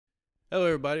Hello,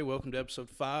 everybody. Welcome to episode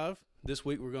 5. This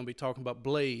week, we're going to be talking about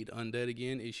Blade, Undead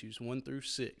Again, issues 1 through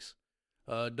 6.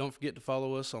 Don't forget to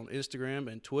follow us on Instagram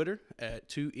and Twitter at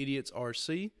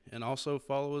 2IdiotsRC, and also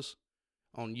follow us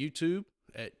on YouTube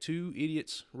at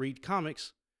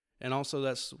 2IdiotsReadComics, and also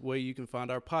that's the way you can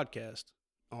find our podcast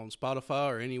on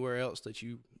Spotify or anywhere else that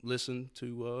you listen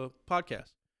to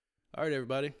podcasts. All right,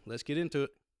 everybody, let's get into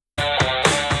it.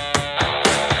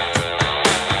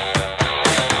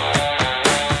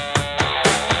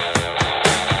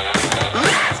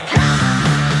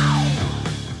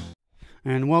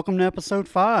 And welcome to episode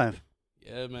 5.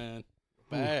 Yeah, man.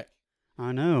 Back.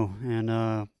 I know. And,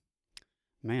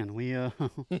 man, we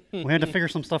we had to figure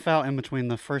some stuff out in between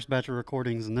the first batch of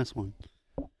recordings and this one.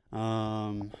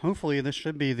 Hopefully this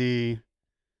should be the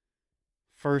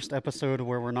first episode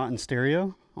where we're not in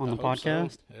stereo on the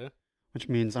podcast. So. Yeah. Which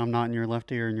means I'm not in your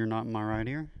left ear and you're not in my right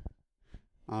ear.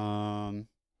 And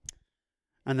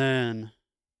then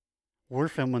we're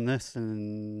filming this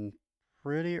in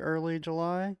pretty early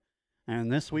July.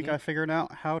 And this week I figured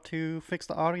out how to fix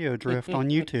the audio drift on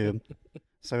YouTube.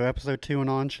 So episode 2 and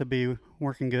on should be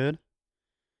working good.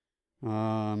 We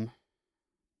were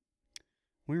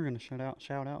going to shout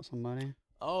out somebody.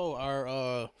 Oh,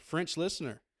 our French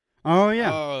listener. Oh,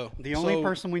 yeah. The only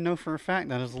person we know for a fact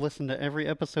that has listened to every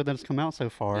episode that has come out so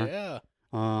far. Yeah.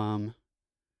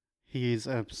 He's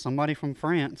somebody from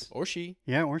France. Or she.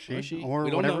 Yeah, or she. Or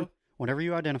whatever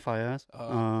you identify as.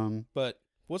 But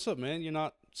what's up, man? You're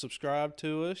not subscribed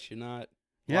to us. You're not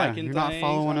you're liking things. not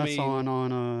following us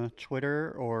on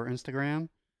Twitter or Instagram.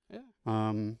 Yeah.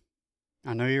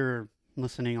 I know you're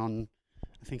listening on.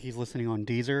 I think he's listening on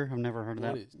Deezer. I've never heard of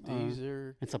that. What is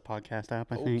Deezer? It's a podcast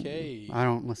app, I think. Okay. I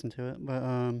don't listen to it,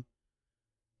 but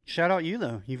shout out you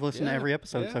though. You've listened to every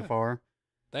episode so far.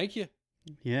 Thank you.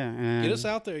 Yeah, and get us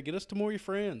out there. Get us to more of your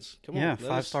friends. Come on. Yeah,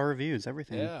 5-star reviews,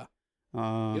 everything. Yeah.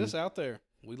 Get us out there.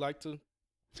 We'd like to.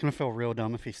 It's gonna feel real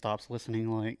dumb if he stops listening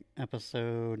like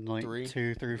episode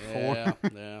 2 through 4.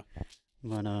 Yeah.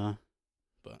 But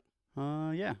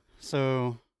yeah.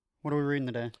 So what are we reading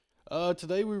today?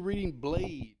 Today we're reading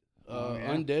Blade,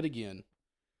 Undead Again.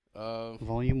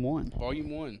 Volume 1.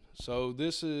 Volume 1. So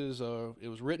this is it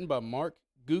was written by Mark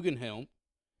Guggenheim.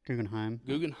 Guggenheim.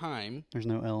 There's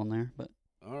no L in there, but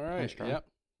all right. Yep.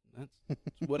 That's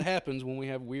what happens when we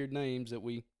have weird names that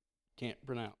we can't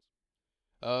pronounce.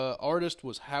 Artist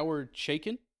was Howard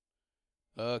Chaykin.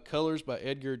 Colors by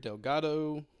Edgar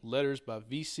Delgado. Letters by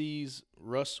VC's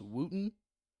Russ Wooten.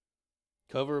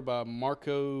 Cover by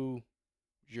Marco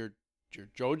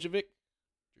Jurjevic.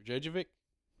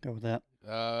 Go with that.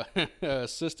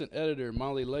 Assistant editor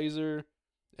Molly Laser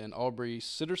and Aubrey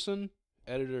Sitterson.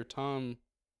 Editor Tom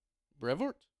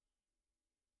Brevoort.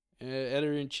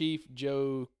 Editor-in-chief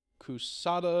Joe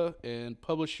Kusada. And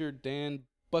publisher Dan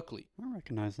Buckley. I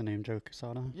recognize the name Joe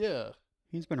Quesada. Yeah.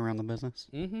 He's been around the business.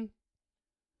 Mm-hmm.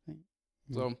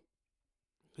 So,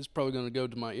 it's probably going to go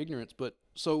to my ignorance, but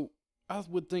so I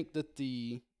would think that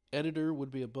the editor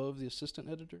would be above the assistant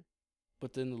editor,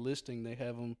 but then the listing, they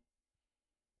have them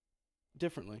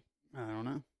differently. I don't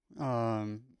know.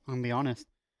 I'm going to be honest.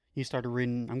 You started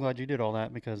reading, I'm glad you did all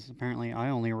that, because apparently I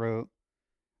only wrote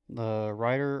the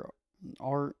writer,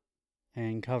 art,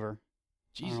 and cover.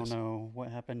 Jesus. I don't know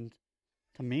what happened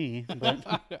to me,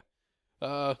 but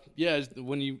yeah,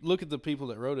 when you look at the people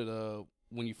that wrote it,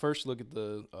 when you first look at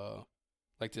the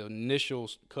like the initial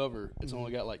cover, it's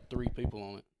only got like 3 people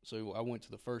on it. So I went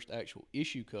to the first actual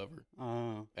issue cover,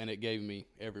 and it gave me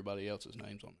everybody else's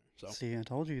names on there. So see, I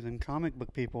told you, them comic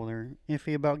book people, they're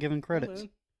iffy about giving credits.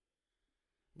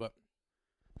 But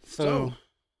so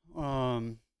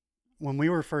when we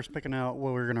were first picking out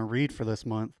what we were gonna read for this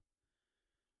month,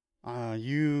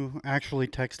 you actually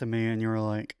texted me and you were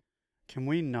like, can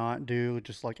we not do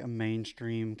just like a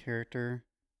mainstream character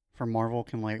for Marvel?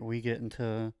 Can like we get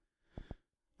into,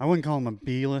 I wouldn't call him a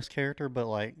B-list character, but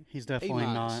like he's definitely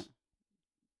not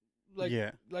like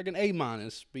an A-,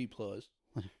 B+.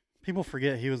 People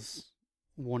forget he was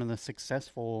one of the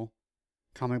successful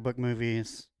comic book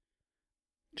movies.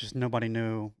 Just nobody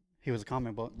knew he was a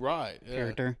comic book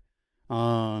character.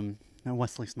 And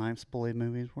Wesley Snipes' Blade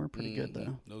movies were pretty good,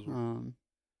 though. Those were.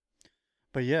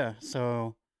 But yeah,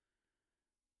 so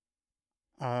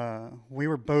we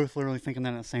were both literally thinking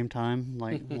that at the same time.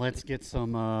 Like, let's get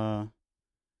some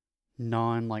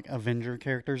non Avenger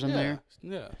characters in there.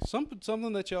 Yeah,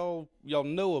 something that y'all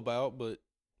know about, but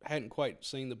hadn't quite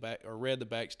seen the back or read the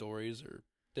backstories or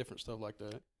different stuff like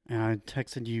that. And I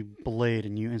texted you Blade,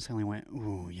 and you instantly went,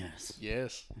 "Ooh, yes."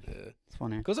 Yes. Yeah. It's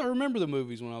funny because I remember the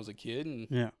movies when I was a kid,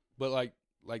 and but like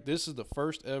this is the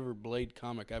first ever Blade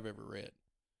comic I've ever read.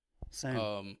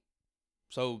 Same.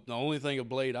 So the only thing of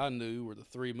Blade I knew were the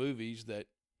 3 movies that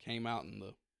came out in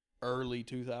the early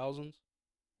 2000s,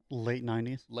 Late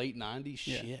 90s. late 90s.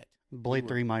 Yeah. Shit, Blade were-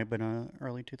 3 might have been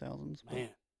early 2000s. but- man.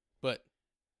 But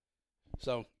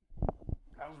so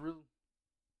I was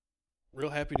real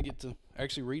happy to get to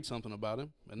actually read something about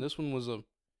him. And this one was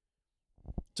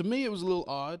to me it was a little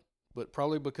odd, but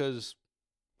probably because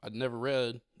I'd never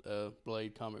read a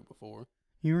Blade comic before.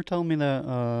 You were telling me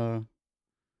that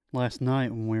last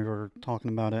night when we were talking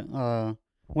about it.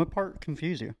 What part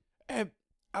confused you?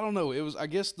 I don't know. It was, I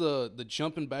guess, the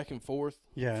jumping back and forth.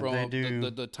 Yeah, from they do.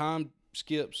 the time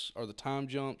skips or the time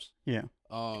jumps. Yeah.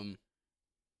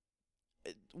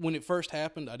 When it first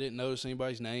happened, I didn't notice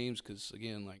anybody's names because,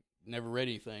 again, like, never read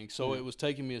anything. So Yeah. it was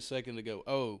taking me a second to go,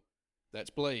 oh, that's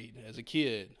Blade as a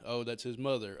kid. Oh, that's his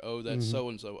mother. Oh, that's Mhm. so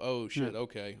and so. Oh shit. Yeah.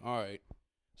 Okay. All right.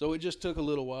 So it just took a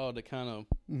little while to kind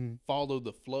of follow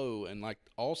the flow, and like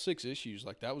all 6 issues,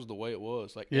 like that was the way it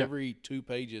was. Like Yeah. every 2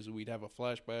 pages, we'd have a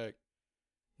flashback,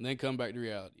 and then come back to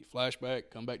reality.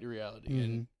 Flashback, come back to reality,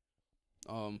 Mhm.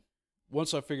 and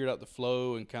once I figured out the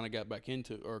flow and kind of got back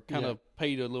into, or kind of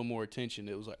paid a little more attention,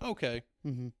 it was like, okay,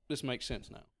 this makes sense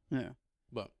now. Yeah.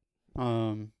 But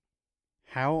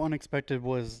how unexpected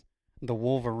was the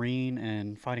Wolverine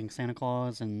and fighting Santa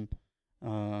Claus, and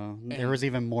there was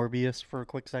even Morbius for a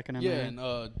quick second in yeah,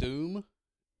 there. and Doom.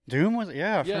 Doom was, I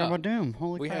forgot Yeah. about Doom.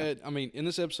 Holy We crap. had, I mean, in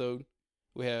this episode,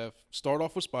 we have start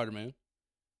off with Spider-Man,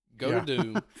 go Yeah. to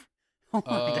Doom, Oh my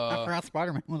God, I forgot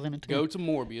Spider-Man was in it too. go to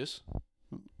Morbius,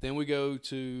 then we go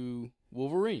to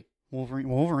Wolverine.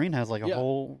 Wolverine has like a Yeah.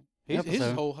 whole His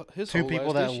episode. whole 2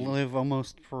 people last that issue. live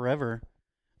almost forever,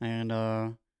 and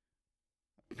I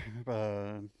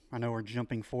know we're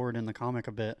jumping forward in the comic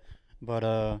a bit, but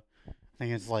I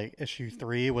think it's like issue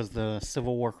 3 was the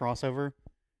Civil War crossover,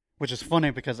 which is funny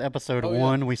because episode Oh, yeah.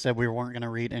 1 we said we weren't going to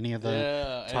read any of the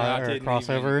Yeah, and tie- or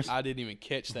crossovers. I didn't even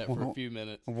catch that for a few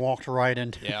minutes. walked right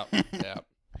into. Yeah, yeah.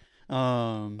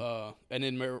 And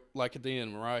then like at the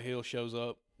end, Mariah Hill shows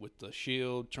up with the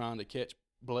shield trying to catch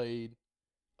Blade,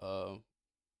 because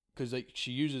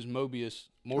she uses Morbius.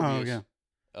 Oh, yeah.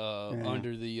 Yeah.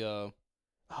 Under the oh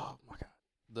my god,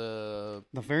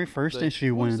 the very first the-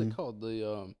 issue what when is it called,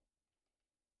 the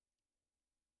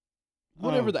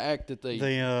whatever the act that they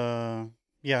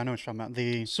yeah, I know what you're talking about,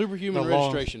 the Superhuman the law-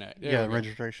 Registration Act. There yeah, we go.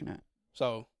 Registration Act.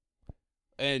 So,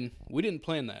 and we didn't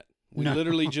plan that. We No.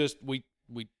 literally just we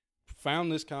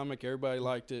found this comic, everybody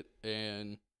liked it,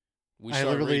 and we I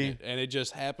started literally- reading it. And it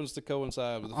just happens to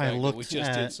coincide with the I fact that we looked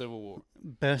just did at- Civil War.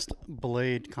 Best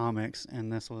Blade comics,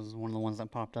 and this was one of the ones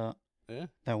that popped up. Yeah.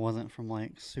 That wasn't from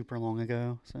like super long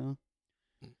ago, so.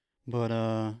 Hmm. But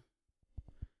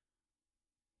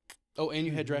Oh, and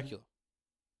you had Mhm. Dracula.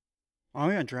 oh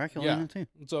yeah, Dracula in Yeah. it too.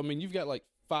 So I mean, you've got like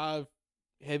 5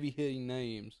 heavy hitting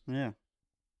names Yeah,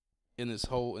 in this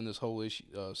whole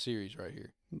issue series right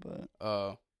here. but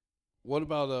What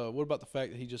about the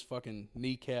fact that he just fucking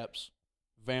kneecaps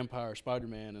Vampire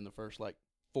Spider-Man in the first like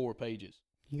 4 pages?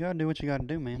 you gotta do what you gotta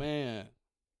do, man. Man.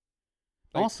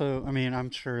 Like- Also, I mean, I'm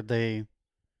sure they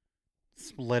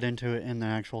led into it in the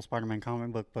actual Spider-Man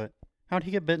comic book, but how'd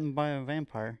he get bitten by a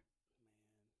vampire?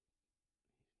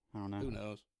 I don't know. Who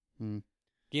knows? Hmm.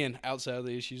 Again, outside of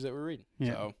the issues that we're reading.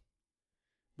 Yeah. So,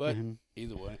 but And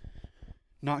either way,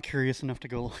 not curious enough to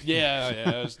go look. yeah,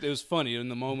 it was funny in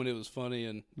the moment. It was funny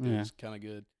and it Yeah. was kind of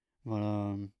good.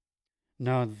 But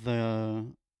no,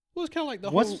 the Well, it's kind of like the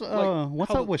what's whole.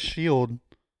 what's how up with Shield?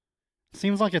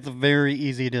 Seems like it's very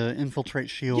easy to infiltrate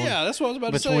Shield. Yeah, that's what I was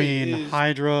about to say. Between is-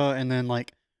 Hydra and then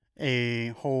like a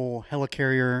whole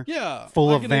helicarrier. yeah, full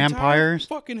like of an entire vampires.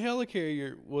 Fucking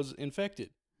helicarrier was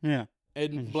infected, Yeah.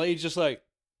 and Mm. Blade's just like,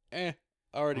 I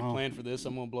already Oh. planned for this.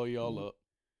 I'm gonna blow you all up.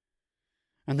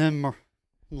 And then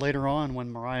later on,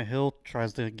 when Mariah Hill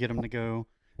tries to get him to go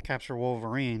capture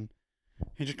Wolverine,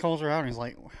 he just calls her out and he's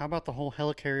like, "How about the whole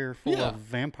helicarrier full Yeah. of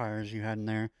vampires you had in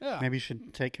there? Yeah, Maybe you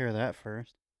should take care of that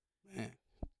first." man.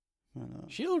 But,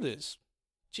 Shield is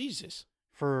Jesus.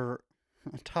 for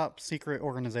a top secret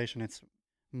organization, it's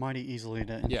mighty easily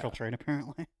to Yeah. infiltrate.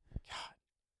 Apparently, God.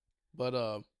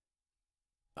 But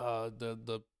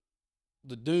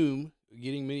the Doom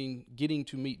getting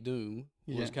to meet Doom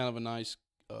Yeah. was kind of a nice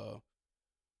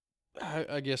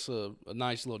I guess a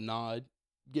nice little nod.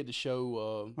 Get to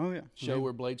show oh yeah, show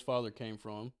where Blade's father came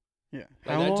from. yeah.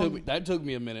 Like, that took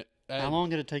me a minute. How long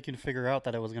did it take you to figure out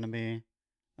that it was gonna be,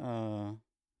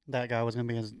 that guy was gonna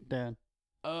be his dad?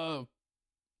 I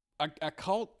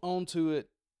caught onto it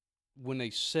when they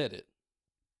said it,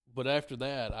 but after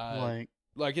that,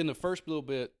 like in the first little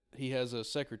bit, he has a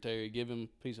secretary give him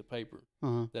a piece of paper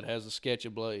that has a sketch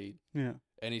of Blade, yeah,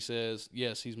 and he says,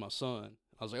 "Yes, he's my son."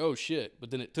 I was like, oh shit! But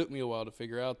then it took me a while to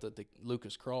figure out that the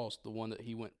Lucas Cross, the one that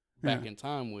he went back in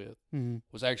time with,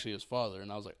 was actually his father,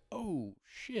 and I was like, oh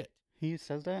shit! He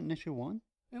says that in issue 1.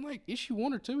 And like issue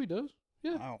 1 or 2, he does.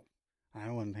 Yeah. Oh, I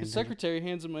wouldn't. His secretary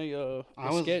hands him a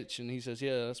sketch, and he says,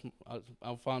 "Yeah,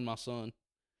 I'll find my son."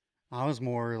 I was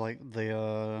more like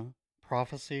the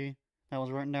prophecy that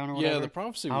was written down or whatever. Yeah, the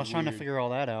prophecy. I was trying to figure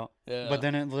all that out. Yeah. But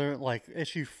then like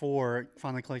issue 4 it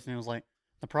finally clicked, and it was like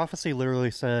the prophecy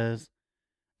literally says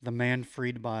the man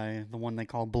freed by the one they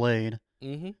call Blade,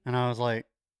 and I was like,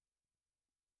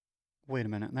 wait a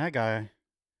minute, that guy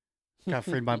got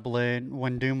freed by Blade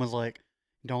when Doom was like,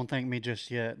 "Don't thank me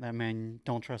just yet. That man,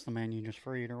 don't trust the man you just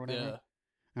freed," or whatever. Yeah.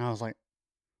 And I was like,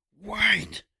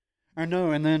 "What?" Or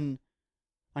no, and then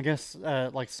I guess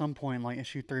at like some point, like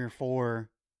issue 3 or 4,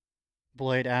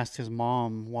 Blade asked his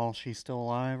mom while she's still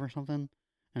alive or something,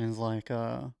 and is like,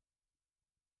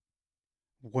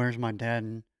 "Where's my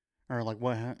dad?" Or like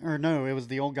what? Or no, it was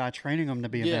the old guy training him to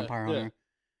be a vampire hunter,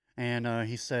 and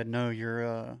he said, "No,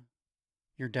 your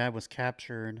dad was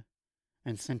captured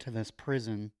and sent to this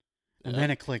prison." And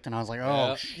then it clicked, and I was like,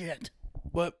 "Oh shit!"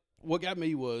 But what got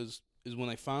me is when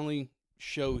they finally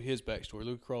show his backstory,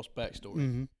 Luke Cross'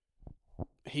 backstory.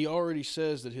 He already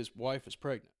says that his wife is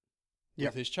pregnant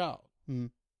with his child.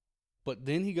 But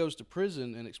then he goes to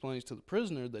prison and explains to the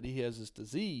prisoner that he has this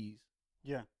disease.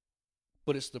 Yeah.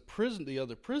 But it's the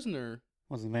other prisoner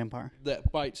was a vampire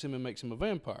that bites him and makes him a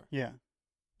vampire. Yeah.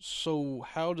 So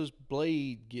how does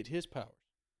Blade get his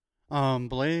powers?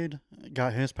 Blade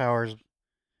got his powers,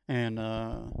 and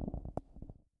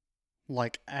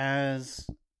like as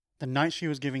the night she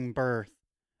was giving birth,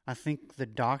 I think the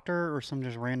doctor or some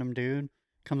just random dude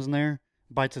comes in there,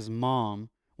 bites his mom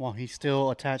while he's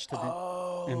still attached to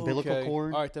the umbilical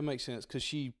cord. All right, that makes sense because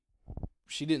she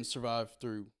didn't survive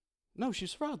through. No, she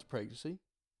survived the pregnancy,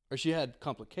 or she had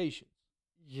complications.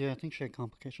 Yeah, I think she had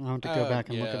complications. I have to go back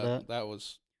and look at that. That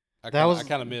was. I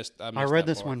kind of missed. I read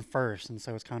this one first, and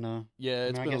so it's kind of. Yeah,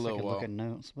 it's been a little while. Look at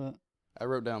notes, but I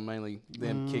wrote down mainly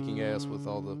them kicking ass with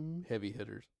all the heavy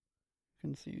hitters.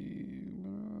 Can see.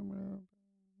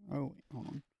 Oh, wait, hold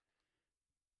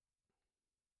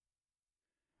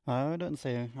on. It doesn't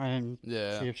say. I didn't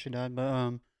see if she died,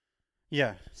 but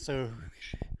yeah. So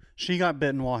she got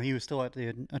bitten while he was still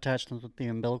attached to the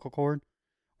umbilical cord,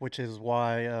 which is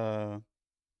why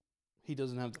he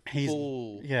doesn't have the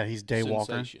full. Yeah, he's daywalker.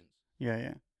 Sensations.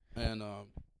 Yeah. And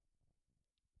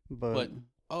but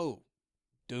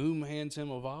Doom hands him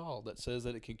a vial that says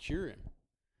that it can cure him.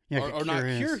 Yeah, or not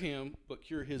cure him, but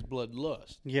cure his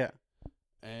bloodlust. Yeah.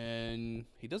 And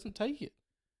he doesn't take it.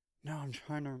 No, I'm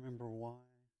trying to remember why.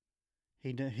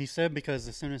 He said because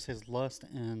as soon as his lust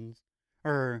ends,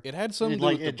 or it had something to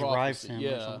do with it the drives prophecy.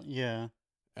 him. Yeah.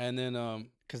 And then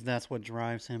because that's what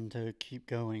drives him to keep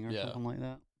going or something like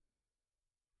that.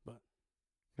 But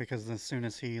because as soon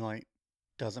as he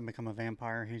doesn't become a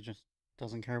vampire, he just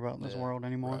doesn't care about this world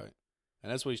anymore. Right.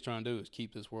 And that's what he's trying to do is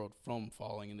keep this world from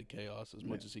falling into chaos as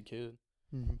much as he could.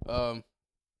 Mm-hmm.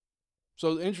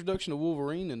 So the introduction of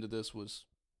Wolverine into this was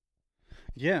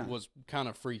kind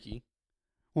of freaky.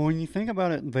 Well, when you think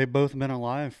about it, they've both been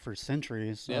alive for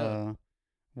centuries. Yeah.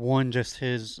 One, just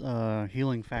his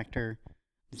healing factor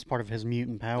is part of his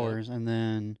mutant powers, and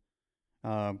then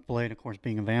Blade, of course,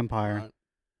 being a vampire.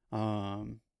 Right.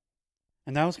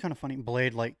 And that was kind of funny.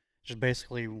 Blade, just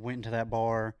basically went into that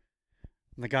bar.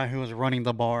 The guy who was running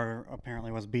the bar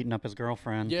apparently was beating up his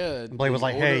girlfriend. Yeah. And Blade was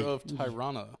like, "Hey, of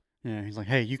Tirana." Yeah, he's like,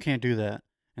 "Hey, you can't do that."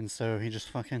 And so he just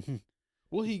fucking.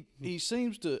 Well, he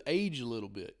seems to age a little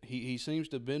bit. He seems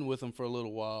to have been with him for a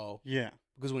little while. Yeah.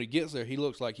 Because when he gets there, he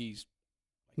looks like he's.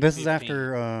 This is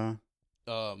after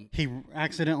he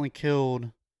accidentally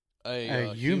killed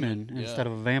a human instead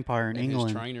of a vampire in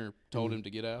England. His trainer told him to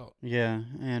get out. Yeah,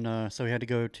 and so he had to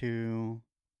go to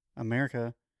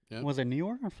America. Yep. Was it New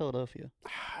York or Philadelphia?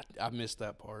 I missed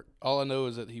that part. All I know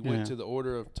is that he went to the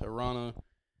Order of Tirana,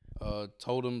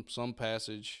 told him some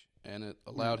passage, and it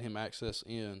allowed him access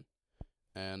in,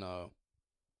 and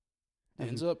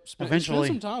ends up spending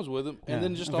some time with him, and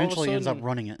then just eventually all of a sudden ends up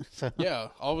running it. So. Yeah,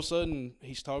 all of a sudden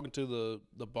he's talking to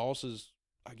the boss's,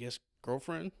 I guess,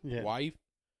 girlfriend, wife,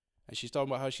 and she's talking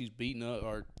about how she's beaten up,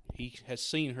 or he has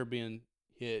seen her being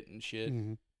hit and shit,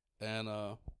 and then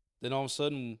all of a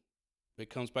sudden it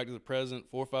comes back to the present.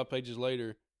 4 or 5 pages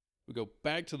later, we go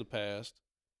back to the past,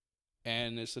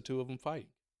 and it's the two of them fighting.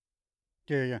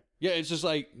 Yeah. It's just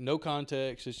like no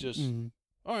context. It's just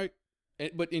all right.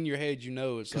 But in your head, you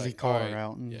know, it's because he called her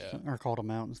out or called him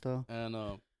out and stuff. And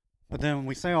but then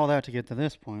we say all that to get to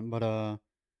this point. But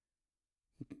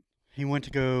he went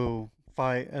to go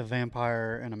fight a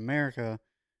vampire in America,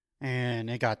 and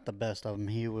it got the best of him.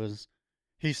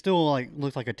 He still like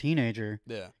looked like a teenager,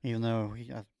 Yeah. even though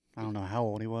I don't know how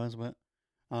old he was, but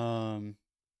the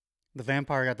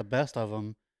vampire got the best of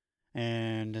him,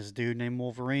 and this dude named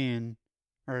Wolverine,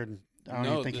 or I don't even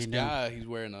No, think this he knew, guy, he's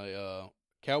wearing a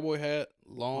cowboy hat,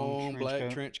 long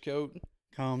black trench coat.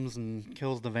 comes and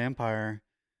kills the vampire,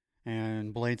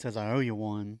 and Blade says, "I owe you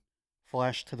one."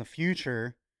 Flash to the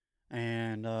future,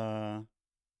 and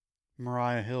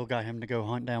Mariah Hill got him to go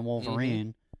hunt down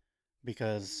Wolverine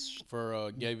because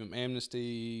Gave him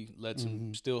amnesty, lets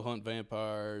him still hunt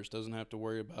vampires, doesn't have to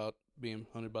worry about being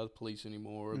hunted by the police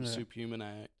anymore, the Superhuman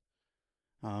Act.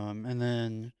 And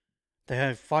then they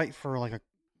had a fight for like a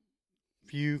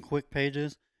few quick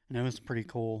pages, and it was pretty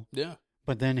cool. Yeah.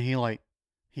 But then he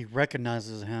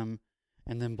recognizes him,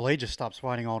 and then Blade just stops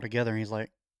fighting altogether, and he's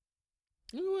like,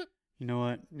 You know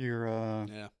what? You're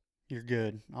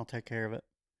good. I'll take care of it.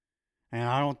 And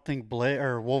I don't think Blade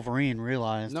or Wolverine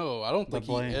realized. No, I don't think he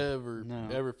Blade,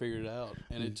 ever figured it out.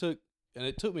 And it took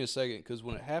me a second, because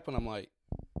when it happened, I'm like,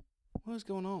 what is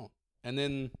going on? And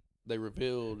then they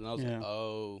revealed, and I was like,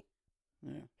 oh,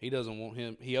 he doesn't want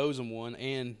him. He owes him one,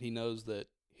 and he knows that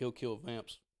he'll kill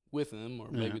vamps with him, or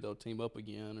maybe they'll team up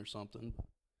again or something.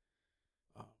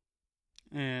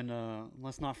 And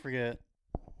let's not forget,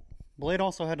 Blade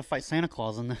also had to fight Santa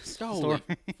Claus in this Holy story.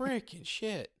 freaking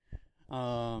shit.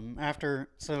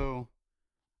 So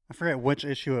I forget which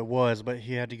issue it was, but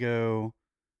he had to go,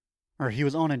 or he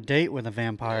was on a date with a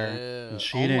vampire, Yeah, and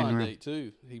she online didn't. date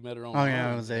too. He met her online. Oh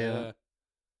yeah, it was yeah,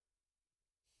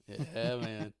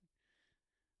 man.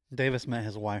 Davis met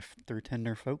his wife through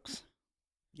Tinder, folks.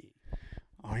 Yeah.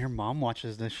 Oh, your mom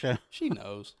watches this show. She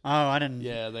knows. Oh, I didn't.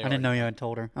 Yeah, I didn't know you had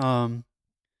told her.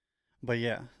 But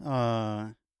yeah.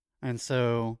 And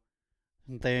so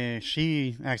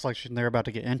she acts like they're about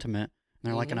to get intimate. And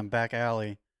they're like in a back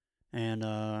alley,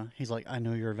 and he's like, "I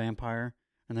know you're a vampire,"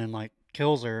 and then like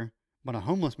kills her, but a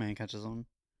homeless man catches him.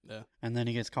 Yeah. And then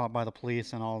he gets caught by the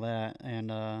police and all that,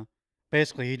 and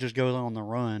basically he just goes on the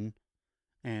run,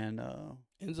 and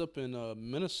ends up in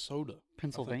Minnesota,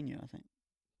 Pennsylvania, I think.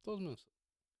 Those Minnesota.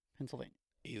 Pennsylvania.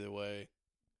 Either way,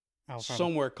 I'll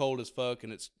somewhere cold as fuck,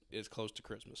 and it's close to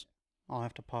Christmas. I'll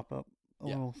have to pop up a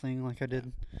little thing like I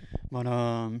did, but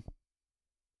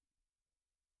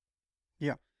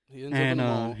yeah. He ends up in the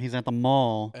mall. He's at the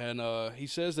mall. And he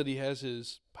says that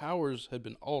his powers had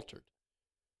been altered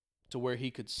to where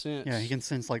he could sense. Yeah, he can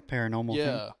sense like paranormal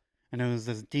things. And it was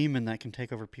this demon that can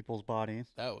take over people's bodies.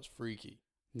 That was freaky.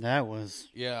 That was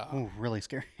really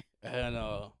scary. And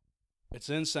it's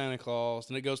in Santa Claus,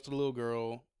 and it goes to the little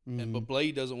girl. But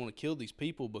Blade doesn't want to kill these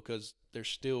people because they're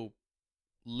still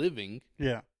living.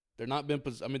 Yeah. They're not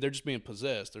they're just being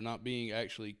possessed. They're not being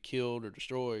actually killed or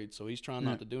destroyed. So he's trying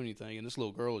not to do anything. And this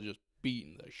little girl is just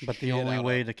beating the shit out of him. But the only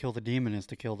way to kill the demon is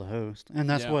to kill the host. And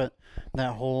that's what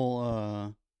that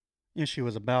whole issue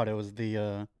was about. It was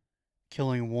the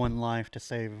killing one life to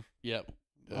save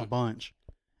a bunch.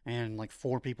 And like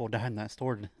 4 people died in that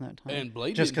store that time. And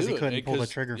Blade just because he couldn't pull the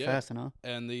trigger fast enough.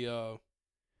 And the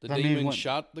demon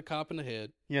shot the cop in the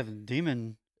head. Yeah, the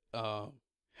demon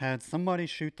had somebody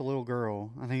shoot the little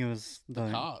girl. I think it was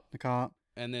the cop.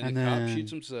 And then the cop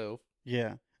shoots himself.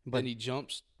 Yeah. But then he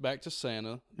jumps back to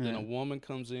Santa. Then a woman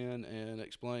comes in and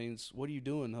explains, "What are you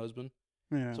doing, husband?"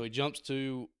 Yeah. So he jumps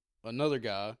to another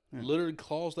guy, literally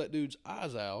claws that dude's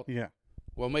eyes out. Yeah.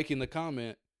 While making the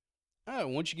comment,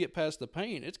 once you get past the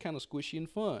pain, it's kind of squishy and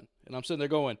fun. And I'm sitting there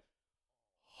going,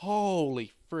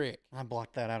 holy frick. I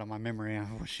blocked that out of my memory. I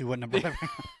wish she wouldn't have brought it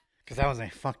because that was a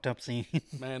fucked up scene.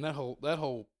 Man, that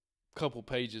whole couple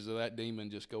pages of that demon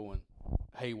just going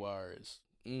haywire is.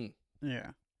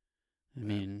 Yeah. I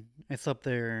mean, it's up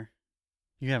there.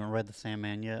 You haven't read The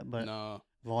Sandman yet, but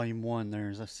Volume 1,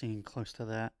 there's a scene close to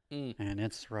that, and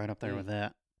it's right up there with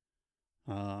that.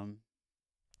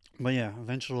 But yeah,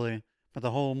 eventually, but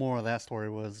the whole moral of that story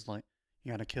was like,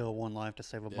 you gotta kill one life to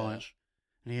save a bunch.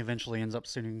 And he eventually ends up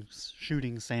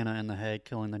shooting Santa in the head,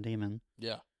 killing the demon.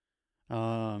 Yeah.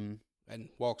 And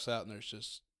walks out, and there's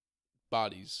just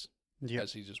bodies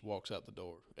as he just walks out the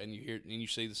door, and you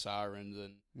see the sirens,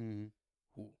 and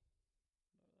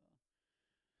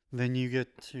then you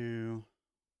get to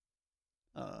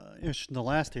the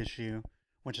last issue,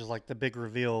 which is like the big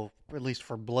reveal, at least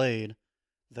for Blade,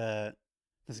 that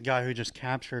this guy who just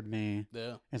captured me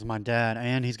is my dad,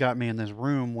 and he's got me in this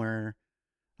room where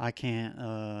I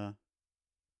can't.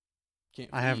 Can't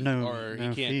I have feed, no. or no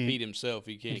he can't feed. feed himself.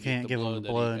 He can't, give him the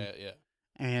blood.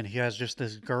 And he has just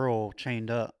this girl chained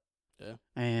up. Yeah.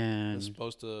 And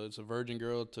it's a virgin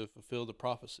girl to fulfill the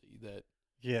prophecy that.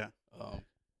 Yeah.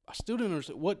 I still didn't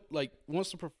understand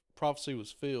once the prophecy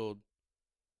was filled,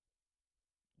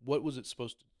 what was it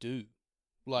supposed to do?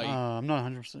 Like, I'm not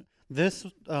 100%. This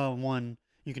one,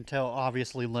 you can tell,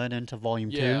 obviously led into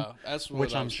Volume 2, yeah, that's what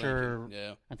which I I'm was sure thinking.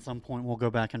 Yeah, at some point we'll go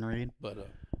back and read. but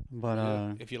But,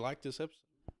 yeah, if you like this episode,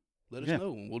 let us yeah.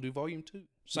 know, and we'll do Volume 2.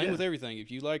 Same Yeah. with everything.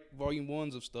 If you like Volume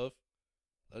 1s of stuff,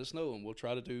 let us know, and we'll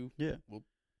try to do. Yeah. We'll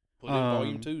put in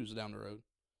Volume 2s down the road.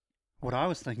 What I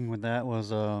was thinking with that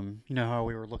was, you know how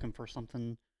we were looking for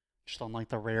something just on like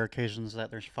the rare occasions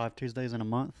that there's 5 Tuesdays in a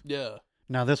month? Yeah.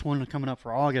 Now, this one coming up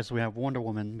for August, we have Wonder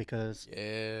Woman because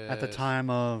Yeah. at the time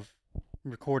of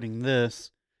recording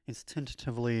this, it's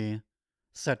tentatively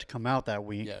set to come out that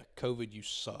week. Yeah, COVID, you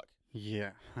suck.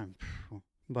 Yeah.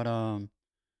 But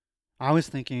I was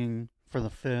thinking for the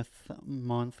 5th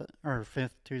month or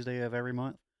 5th Tuesday of every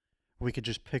month, we could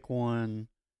just pick one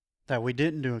that we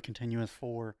didn't do a continuous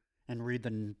for and read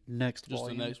the next Just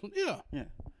volume. the next one. Yeah. Yeah.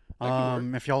 That could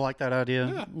work. If y'all like that idea,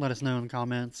 Yeah. let us know in the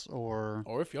comments or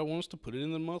Or if y'all want us to put it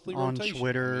in the monthly on rotation.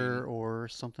 Twitter I mean, or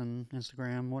something,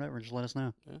 Instagram, whatever. Just let us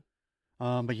know.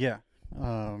 Yeah. But yeah,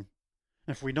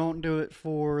 if we don't do it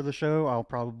for the show, I'll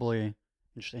probably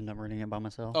just end up reading it by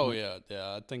myself. oh, yeah.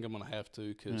 Yeah, I think I'm going to have to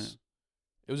because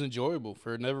it was enjoyable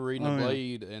for never reading Oh, a yeah.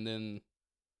 Blade and then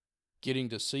getting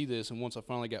to see this. And once I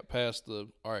finally got past the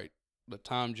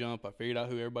time jump, I figured out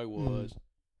who everybody was.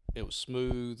 It was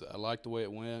smooth. I liked the way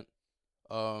it went.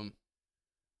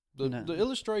 The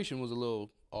illustration was a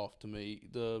little off to me.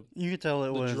 You could tell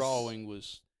it was the drawing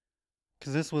was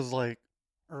because this was like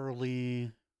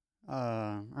early,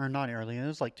 or not early. It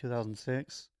was like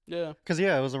 2006. yeah. Because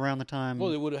yeah, it was around the time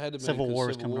Well, it would have had to be Civil War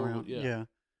was Civil coming War, around. Yeah.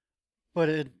 But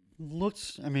it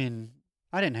looks. I mean,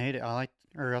 I didn't hate it. I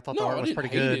thought the No, art I was didn't pretty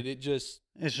hate good. it. It just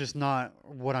It's just not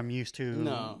what I'm used to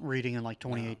No. reading in like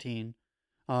 2018.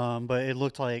 But it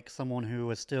looked like someone who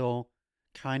was still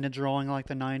kind of drawing like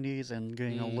the 90s and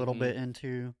getting a little Mhm. bit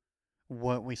into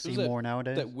what we see that- more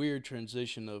nowadays. that weird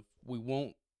transition of we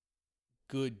want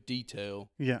good detail,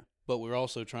 Yeah. but we're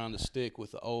also trying to stick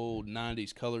with the old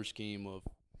 90s color scheme of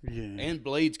Yeah. and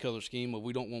Blade's color scheme of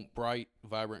we don't want bright,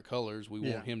 vibrant colors. We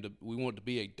Yeah. want it to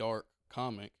be a dark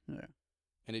comic. Yeah.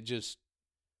 And it just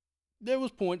there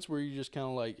was points where you just kind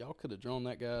of like y'all could have drawn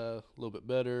that guy a little bit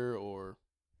better or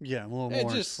Yeah, a little It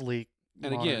more just- sleek.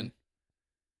 and modern. again,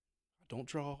 I don't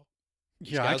draw.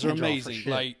 These yeah, I guys are can't draw for amazing.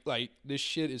 shit. Like this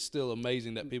shit is still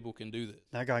amazing that people can do this.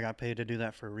 That guy got paid to do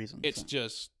that for a reason. It's so.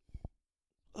 just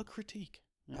a critique.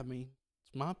 Yeah. I mean,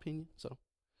 it's my opinion. So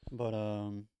But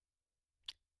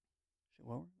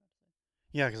what were we about to say?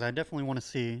 Yeah, because I definitely want to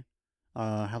see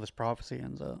how this prophecy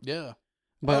ends up. yeah.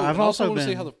 But Oh, I've and I also want been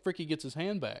to see how the frick he gets his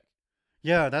hand back.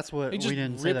 yeah, that's what He we just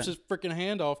didn't say. rips That. his freaking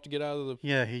hand off to get out of the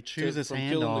Yeah, he chews his from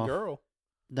hand killing off. the girl.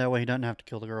 That way he doesn't have to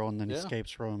kill the girl and then Yeah.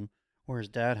 escapes from where his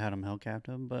dad had him held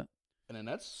captive. But And then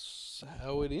that's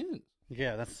how it ends.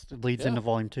 yeah, it leads Yeah. into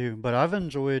volume 2. But I've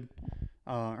enjoyed,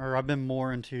 or I've been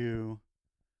more into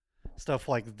stuff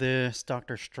like this,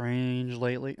 Doctor Strange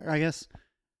lately. I guess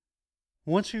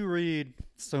once you read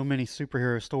so many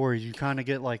superhero stories, you kind of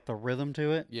get like the rhythm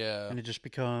to it, Yeah. and it just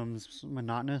becomes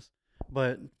monotonous.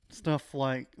 But stuff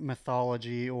like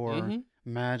mythology or Mhm.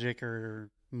 magic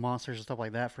or monsters and stuff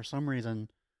like that, for some reason,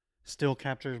 still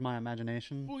captures my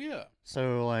imagination. Well, yeah.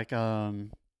 So like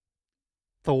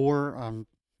Thor, I'm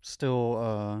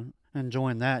still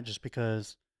enjoying that just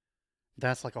because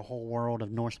that's like a whole world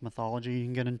of Norse mythology you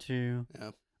can get into.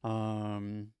 Yeah.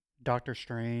 Doctor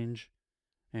Strange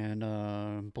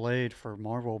and Blade for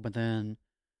Marvel, but then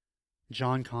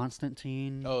John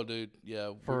Constantine. Oh, dude.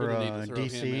 Yeah. For, We're gonna need to throw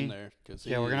DC. him in there because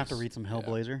yeah, we're gonna have to read some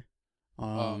Hellblazer.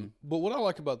 But what I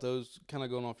like about those, kind of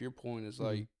going off your point, is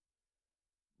like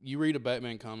you read a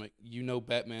Batman comic, you know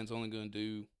Batman's only going to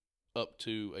do up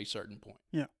to a certain point.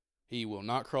 Yeah. He will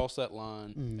not cross that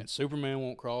line, and Superman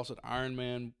won't cross it. Iron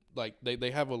Man, like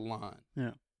they have a line.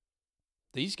 Yeah.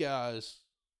 These guys,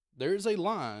 there is a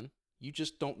line. You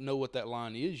just don't know what that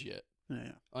line is yet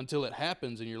Yeah. until it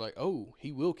happens, and you're like, oh,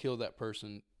 he will kill that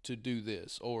person to do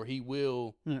this, or he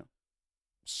will Yeah.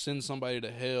 send somebody to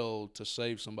hell to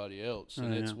save somebody else.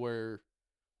 And it's where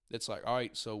it's like, all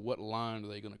right, so what line are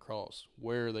they going to cross?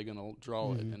 Where are they going to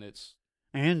draw it? And it's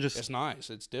nice.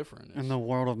 It's different. In the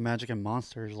world of magic and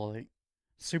monsters, like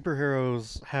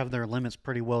superheroes have their limits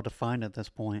pretty well defined at this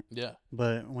point. Yeah.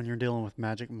 But when you're dealing with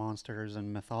magic, monsters,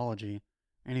 and mythology,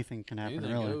 anything can happen.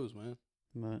 Anything really goes, man.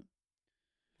 But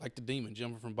Like the demon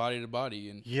jumping from body to body.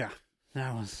 And yeah,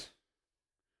 that was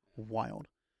wild.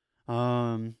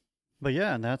 But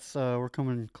yeah, that's we're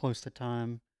coming close to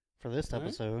time for this All right.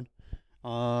 episode.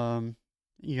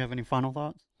 You have any final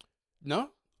thoughts? No,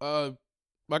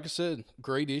 like I said,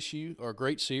 great issue or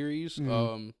great series.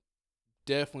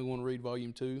 Definitely want to read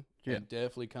volume 2. Yeah. and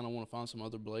definitely kind of want to find some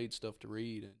other Blade stuff to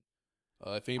read. And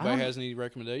if I anybody don't- has any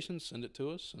recommendations, send it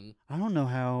to us. And I don't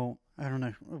know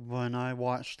when I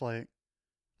watched like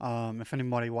if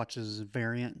anybody watches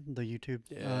Variant, the YouTube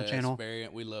channel.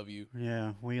 Variant, we love you.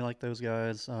 Yeah, we like those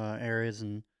guys, Aries,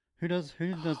 and who does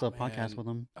the podcast Man, with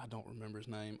them? I don't remember his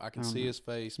name. I can I don't see know. his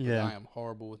face, but Yeah. I am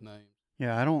horrible with names.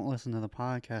 Yeah, I don't listen to the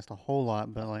podcast a whole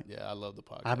lot, but like Yeah, I love the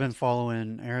podcast. I've been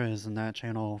following Aries in that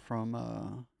channel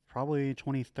from probably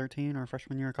 2013 or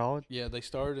freshman year of college. Yeah, they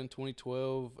started in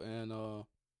 2012, and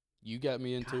you got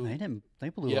me into. God, they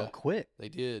blew Yeah. up quick. They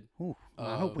did. Ooh,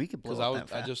 I hope we could blow up that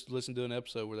fast. I just listened to an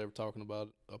episode where they were talking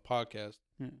about a podcast,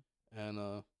 Yeah.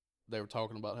 and they were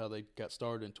talking about how they got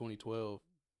started in 2012,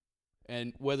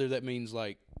 and whether that means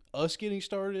like us getting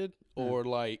started or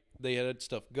like they had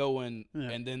stuff going,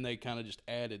 and then they kind of just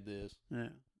added this. Yeah,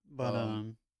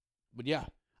 but But yeah,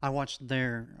 I watched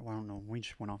their. Well, I don't know. We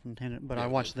just went off on a tangent, but Yeah, I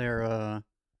we watched did. their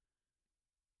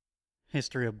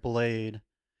history of Blade,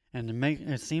 and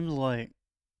it seems like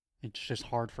it's just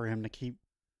hard for him to keep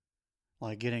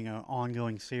like getting an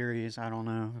ongoing series. I don't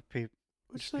know. which People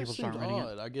that seems aren't reading it.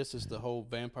 odd. I guess it's the whole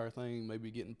vampire thing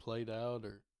maybe getting played out,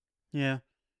 or Yeah.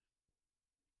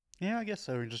 Yeah, I guess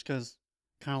so. Just because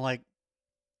kind of like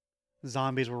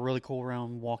zombies were really cool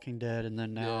around Walking Dead, and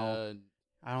then now yeah,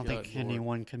 I don't God, think Lord.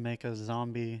 anyone can make a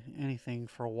zombie anything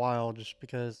for a while, just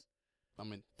because I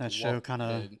mean that The show Walking kind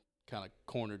of Dead kind of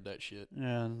cornered that shit.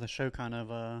 the show kind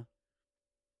of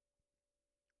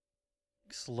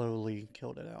slowly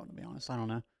killed it out. To be honest, I don't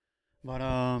know,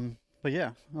 but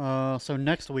yeah. So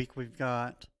next week we've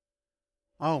got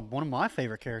one of my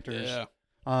favorite characters.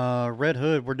 Yeah, Red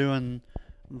Hood. We're doing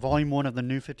Volume 1 of the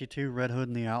New 52, Red Hood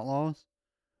and the Outlaws.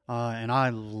 And I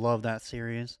love that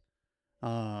series.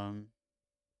 We'll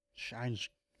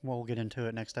get into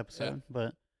it next episode,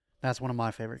 but that's one of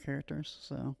my favorite characters.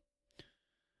 So,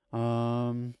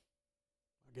 I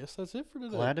guess that's it for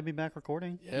today. glad to be back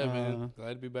recording. Yeah, man.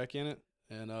 Glad to be back in it.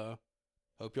 And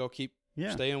hope y'all keep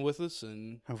staying with us.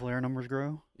 And hopefully our numbers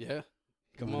grow. yeah,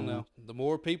 come on now. The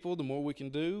more people, the more we can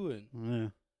do. And Yeah.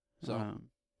 so,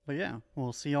 But yeah,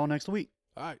 we'll see y'all next week.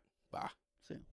 all right. Bye. See ya.